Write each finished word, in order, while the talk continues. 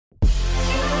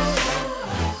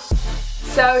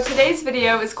So today's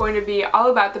video is going to be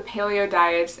all about the paleo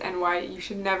diet and why you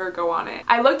should never go on it.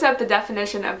 I looked up the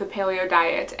definition of the paleo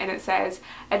diet and it says,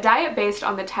 a diet based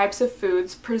on the types of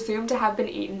foods presumed to have been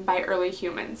eaten by early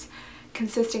humans,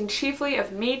 consisting chiefly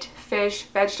of meat, fish,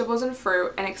 vegetables, and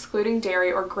fruit, and excluding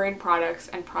dairy or grain products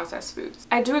and processed foods.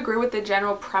 I do agree with the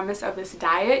general premise of this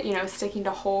diet, sticking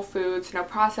to whole foods, no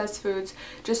processed foods,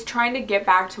 just trying to get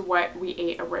back to what we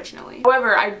ate originally.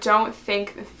 However, I don't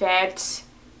think that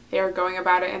they are going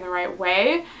about it in the right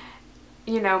way.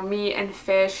 Meat and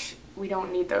fish, we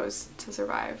don't need those to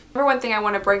survive. Number one thing I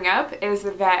want to bring up is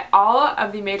that all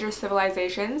of the major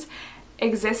civilizations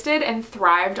existed and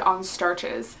thrived on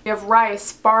starches. You have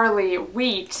rice, barley,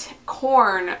 wheat,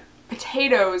 corn,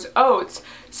 potatoes, oats,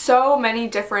 so many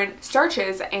different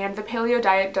starches, and the paleo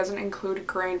diet doesn't include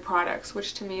grain products,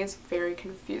 which to me is very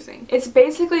confusing. It's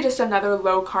basically just another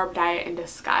low-carb diet in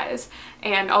disguise,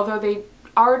 and although they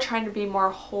are trying to be more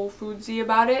whole foodsy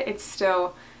about it, it's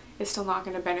still not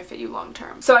going to benefit you long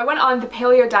term. So I went on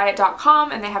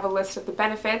thepaleodiet.com and they have a list of the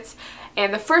benefits,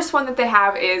 and the first one that they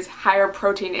have is higher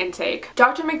protein intake.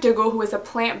 Dr. McDougall, who is a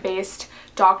plant-based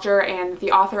doctor and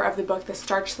the author of the book The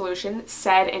Starch Solution,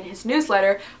 said in his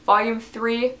newsletter, Volume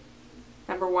 3,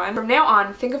 Number 1, from now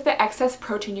on, think of the excess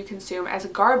protein you consume as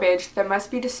garbage that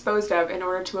must be disposed of in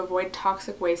order to avoid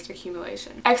toxic waste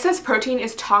accumulation. Excess protein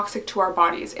is toxic to our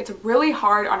bodies. It's really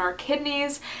hard on our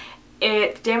kidneys.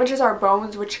 It damages our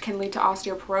bones, which can lead to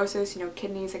osteoporosis,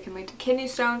 kidneys, it can lead to kidney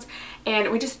stones, and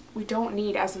we don't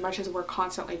need as much as we're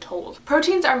constantly told.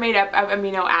 Proteins are made up of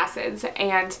amino acids,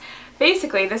 and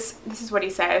basically, this is what he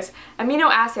says, amino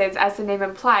acids, as the name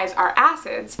implies, are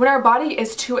acids. When our body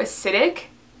is too acidic,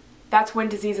 that's when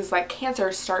diseases like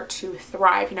cancer start to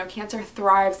thrive. Cancer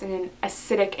thrives in an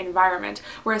acidic environment,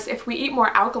 whereas if we eat more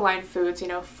alkaline foods,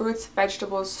 fruits,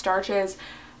 vegetables, starches,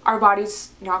 our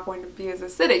body's not going to be as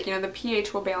acidic. The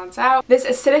pH will balance out. This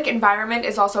acidic environment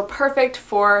is also perfect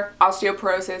for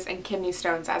osteoporosis and kidney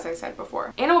stones, as I said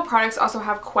before. Animal products also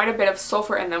have quite a bit of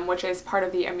sulfur in them, which is part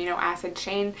of the amino acid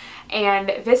chain, and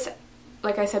this,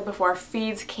 like I said before,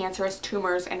 feeds cancerous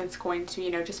tumors, and it's going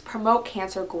to, just promote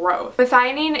cancer growth.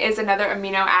 Methionine is another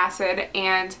amino acid,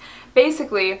 and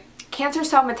basically, cancer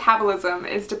cell metabolism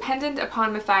is dependent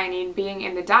upon methionine being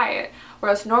in the diet,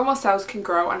 whereas normal cells can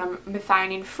grow on a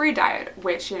methionine-free diet,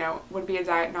 which, would be a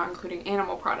diet not including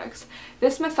animal products.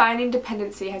 This methionine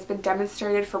dependency has been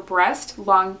demonstrated for breast,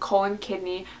 lung, colon,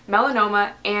 kidney,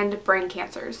 melanoma, and brain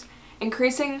cancers.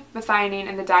 Increasing methionine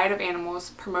in the diet of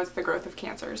animals promotes the growth of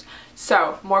cancers.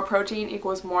 So, more protein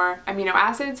equals more amino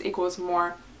acids equals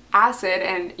more acid,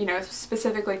 and,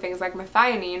 specifically things like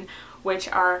methionine, which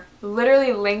are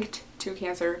literally linked to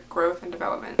cancer growth and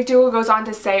development. McDougall goes on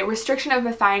to say, restriction of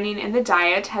methionine in the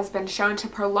diet has been shown to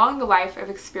prolong the life of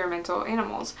experimental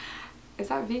animals. Is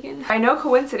that vegan? By no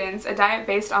coincidence, a diet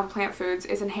based on plant foods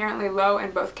is inherently low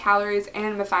in both calories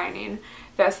and methionine,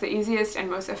 thus the easiest and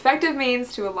most effective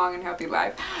means to a long and healthy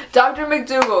life. Dr.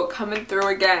 McDougall coming through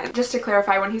again. Just to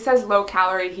clarify, when he says low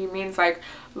calorie, he means like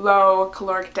low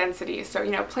caloric density. So,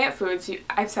 plant foods,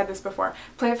 I've said this before,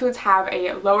 plant foods have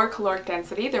a lower caloric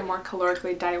density, they're more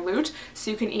calorically dilute,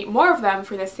 so you can eat more of them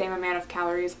for the same amount of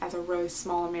calories as a really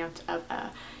small amount of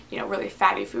really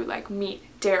fatty food like meat,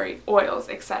 dairy, oils,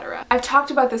 etc. I've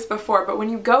talked about this before, but when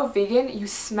you go vegan, you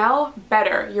smell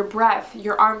better. Your breath,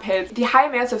 your armpits. The high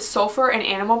amounts of sulfur in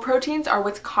animal proteins are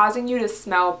what's causing you to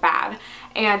smell bad,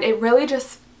 and it really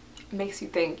just makes you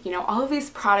think, all of these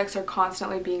products are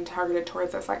constantly being targeted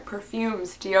towards us, like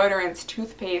perfumes, deodorants,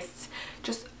 toothpastes,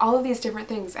 just all of these different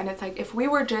things, and it's like, if we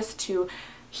were just to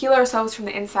heal ourselves from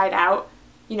the inside out,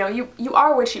 you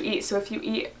are what you eat, so if you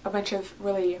eat a bunch of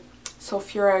really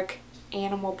sulfuric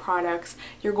animal products,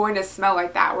 you're going to smell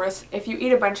like that, whereas if you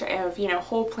eat a bunch of,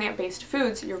 whole plant-based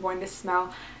foods, you're going to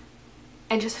smell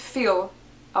and just feel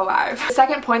alive. The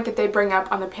second point that they bring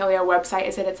up on the paleo website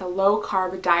is that it's a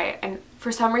low-carb diet, and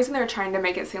for some reason they're trying to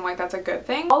make it seem like that's a good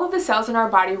thing. All of the cells in our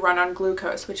body run on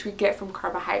glucose, which we get from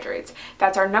carbohydrates.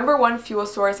 That's our number one fuel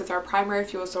source, it's our primary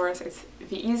fuel source, it's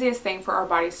the easiest thing for our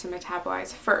bodies to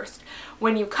metabolize first.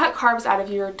 When you cut carbs out of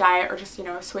your diet, or just,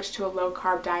 switch to a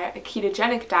low-carb diet, a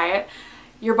ketogenic diet,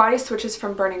 your body switches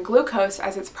from burning glucose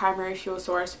as its primary fuel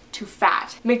source to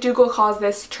fat. McDougall calls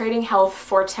this trading health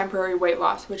for temporary weight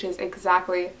loss, which is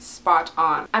exactly spot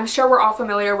on. I'm sure we're all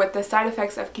familiar with the side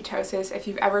effects of ketosis. If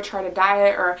you've ever tried a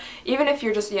diet, or even if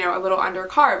you're just, a little under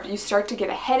carb, you start to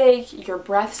get a headache, your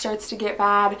breath starts to get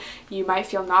bad, you might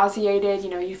feel nauseated,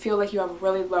 you feel like you have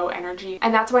really low energy.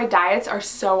 And that's why diets are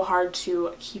so hard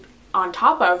to keep on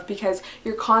top of, because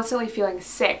you're constantly feeling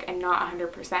sick and not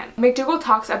 100%. McDougall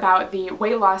talks about the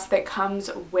weight loss that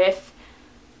comes with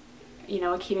you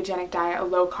know, a ketogenic diet, a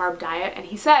low-carb diet, and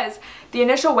he says the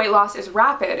initial weight loss is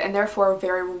rapid and therefore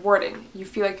very rewarding. You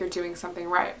feel like you're doing something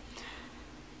right.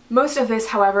 Most of this,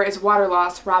 however, is water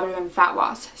loss rather than fat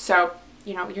loss. So,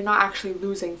 you know, you're not actually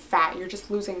losing fat, you're just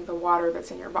losing the water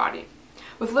that's in your body.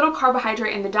 With little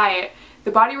carbohydrate in the diet,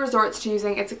 the body resorts to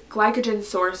using its glycogen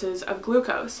sources of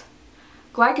glucose.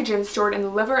 Glycogen stored in the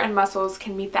liver and muscles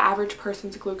can meet the average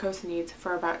person's glucose needs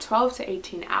for about 12 to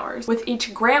 18 hours. With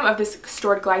each gram of this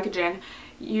stored glycogen,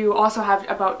 you also have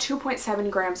about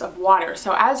 2.7 grams of water.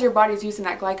 So as your body's using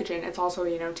that glycogen, it's also,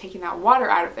 you know, taking that water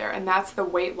out of there, and that's the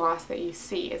weight loss that you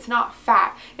see. It's not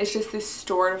fat, it's just this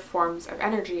stored forms of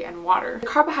energy and water. The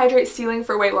carbohydrate ceiling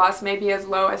for weight loss may be as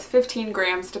low as 15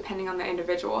 grams depending on the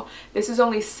individual. This is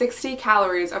only 60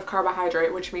 calories of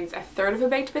carbohydrate, which means a third of a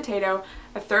baked potato,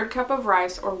 a third cup of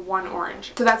rice, or 1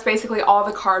 orange. So that's basically all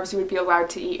the carbs you would be allowed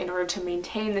to eat in order to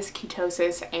maintain this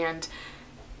ketosis and,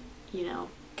 you know,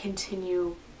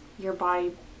 continue your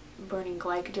body burning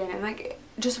glycogen. And like,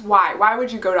 just why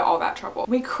would you go to all that trouble?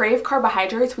 We crave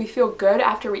carbohydrates, we feel good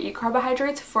after we eat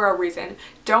carbohydrates for a reason.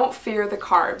 Don't fear the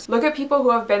carbs. Look at people who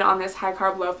have been on this high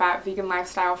carb, low fat, vegan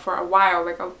lifestyle for a while,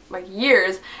 like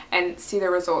years, and see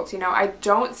the results. You know, I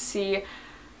don't see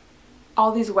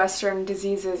all these Western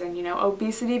diseases and, you know,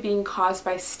 obesity being caused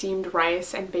by steamed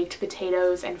rice and baked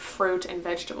potatoes and fruit and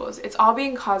vegetables. It's all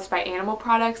being caused by animal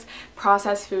products,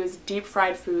 processed foods, deep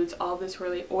fried foods, all this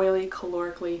really oily,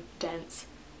 calorically dense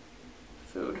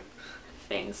food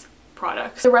things,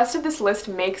 products. The rest of this list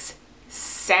makes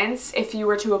sense if you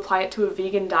were to apply it to a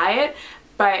vegan diet,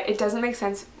 but it doesn't make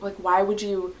sense. Like, why would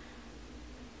you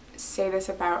say this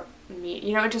about meat?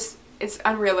 You know, it's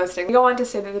unrealistic. We go on to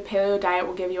say that the paleo diet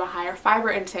will give you a higher fiber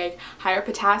intake, higher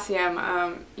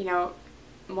potassium, you know,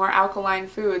 more alkaline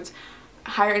foods,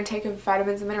 higher intake of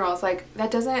vitamins and minerals. Like,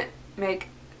 that doesn't make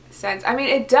sense. I mean,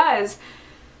 it does,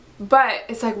 but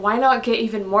it's like, why not get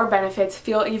even more benefits,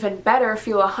 feel even better,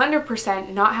 feel 100%,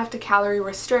 not have to calorie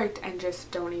restrict, and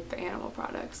just don't eat the animal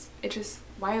products? It just,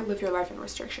 why live your life in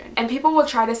restriction? And people will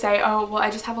try to say, oh, well,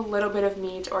 I just have a little bit of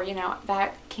meat, or, you know,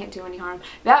 that can't do any harm.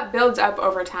 That builds up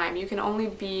over time. You can only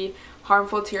be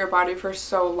harmful to your body for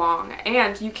so long,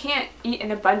 and you can't eat in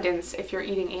abundance if you're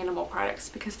eating animal products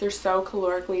because they're so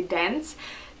calorically dense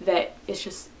that it's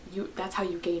just, that's how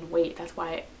you gain weight. That's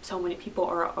why so many people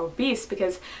are obese,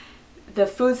 because the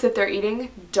foods that they're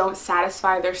eating don't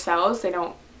satisfy their cells.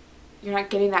 You're not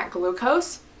getting that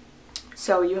glucose.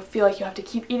 So you feel like you have to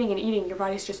keep eating and eating. Your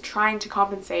body's just trying to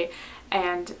compensate,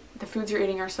 and the foods you're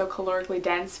eating are so calorically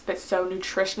dense but so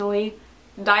nutritionally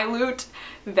dilute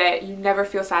that you never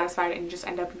feel satisfied and you just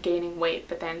end up gaining weight,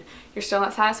 but then you're still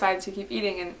not satisfied, so you keep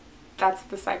eating, and that's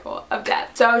the cycle of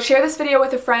death. So share this video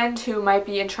with a friend who might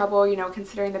be in trouble, you know,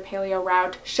 considering the paleo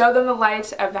route. Show them the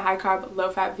light of the high carb, low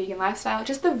fat vegan lifestyle,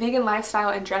 just the vegan lifestyle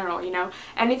in general. You know,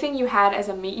 anything you had as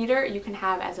a meat eater, you can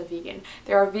have as a vegan.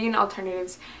 There are vegan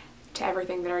alternatives to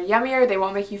everything that are yummier. They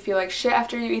won't make you feel like shit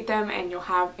after you eat them, and you'll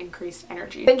have increased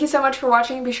energy. Thank you so much for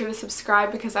watching. Be sure to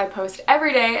subscribe because I post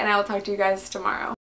every day, and I will talk to you guys tomorrow.